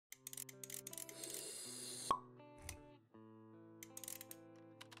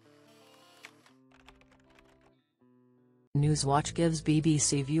Newswatch gives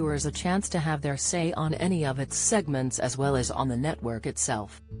BBC viewers a chance to have their say on any of its segments as well as on the network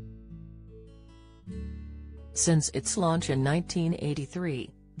itself. Since its launch in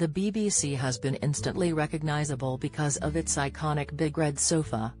 1983, the BBC has been instantly recognisable because of its iconic big red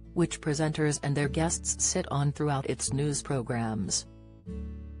sofa, which presenters and their guests sit on throughout its news programmes.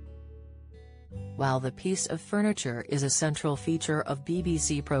 While the piece of furniture is a central feature of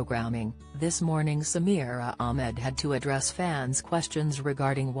BBC programming, this morning Samira Ahmed had to address fans' questions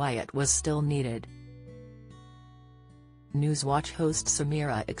regarding why it was still needed. Newswatch host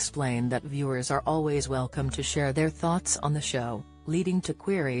Samira explained that viewers are always welcome to share their thoughts on the show, leading to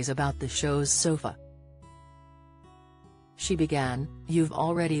queries about the show's sofa. She began, "You've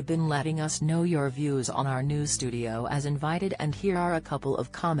already been letting us know your views on our news studio as invited, and here are a couple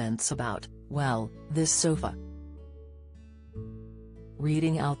of comments about, well, this sofa."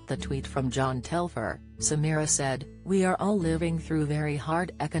 Reading out the tweet from John Telfer, Samira said, "We are all living through very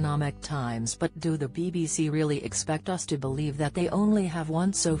hard economic times, but do the BBC really expect us to believe that they only have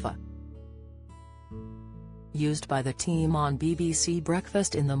one sofa?" Used by the team on BBC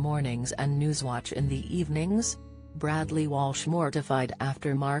Breakfast in the mornings and Newswatch in the evenings? Bradley Walsh mortified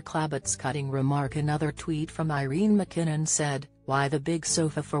after Mark Labbott's cutting remark. Another tweet from Irene McKinnon said, "Why the big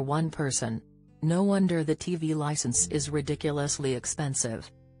sofa for one person? No wonder the TV license is ridiculously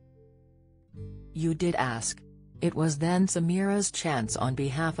expensive." "You did ask." It was then Samira's chance on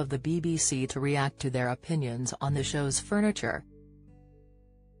behalf of the BBC to react to their opinions on the show's furniture.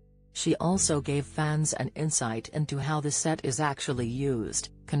 She also gave fans an insight into how the set is actually used,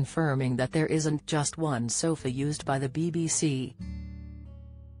 confirming that there isn't just one sofa used by the BBC.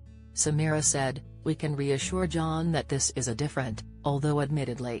 Samira said, "We can reassure John that this is a different, although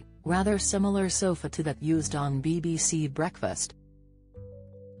admittedly, rather similar sofa to that used on BBC Breakfast."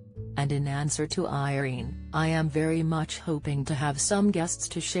 And in answer to Irene, "I am very much hoping to have some guests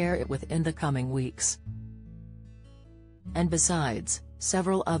to share it with in the coming weeks. And besides,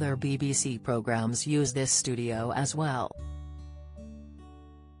 several other BBC programmes use this studio as well."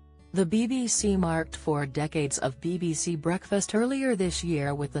 The BBC marked 4 decades of BBC Breakfast earlier this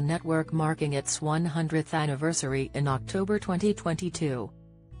year, with the network marking its 100th anniversary in October 2022.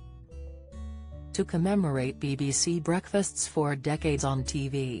 To commemorate BBC Breakfast's 4 decades on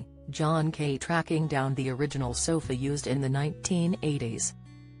TV, John Kay tracking down the original sofa used in the 1980s.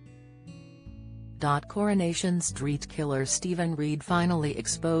 Coronation Street killer Stephen Reed finally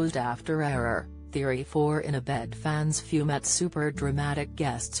exposed after Error, Theory 4 in a bed. Fans fume at super dramatic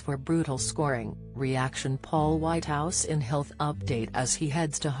guests for brutal scoring. Reaction. Paul Whitehouse in health update as he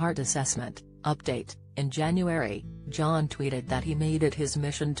heads to heart assessment. Update. In January, John tweeted that he made it his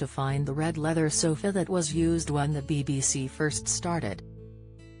mission to find the red leather sofa that was used when the BBC first started.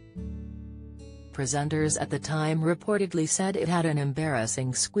 Presenters at the time reportedly said it had an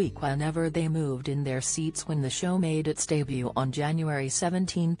embarrassing squeak whenever they moved in their seats when the show made its debut on January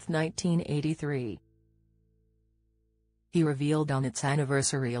 17, 1983. He revealed on its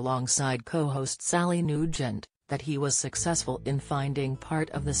anniversary alongside co-host Sally Nugent, that he was successful in finding part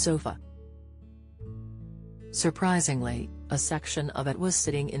of the sofa. Surprisingly, a section of it was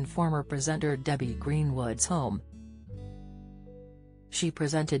sitting in former presenter Debbie Greenwood's home. She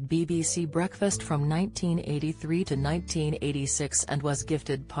presented BBC Breakfast from 1983 to 1986 and was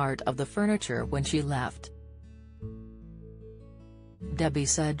gifted part of the furniture when she left. Debbie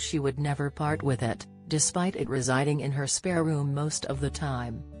said she would never part with it, despite it residing in her spare room most of the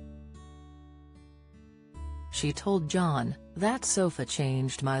time. She told John, "That sofa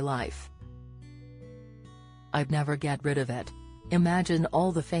changed my life. I'd never get rid of it. Imagine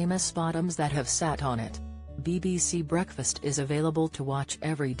all the famous bottoms that have sat on it." BBC Breakfast is available to watch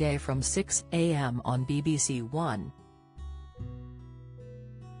every day from 6 a.m. on BBC One.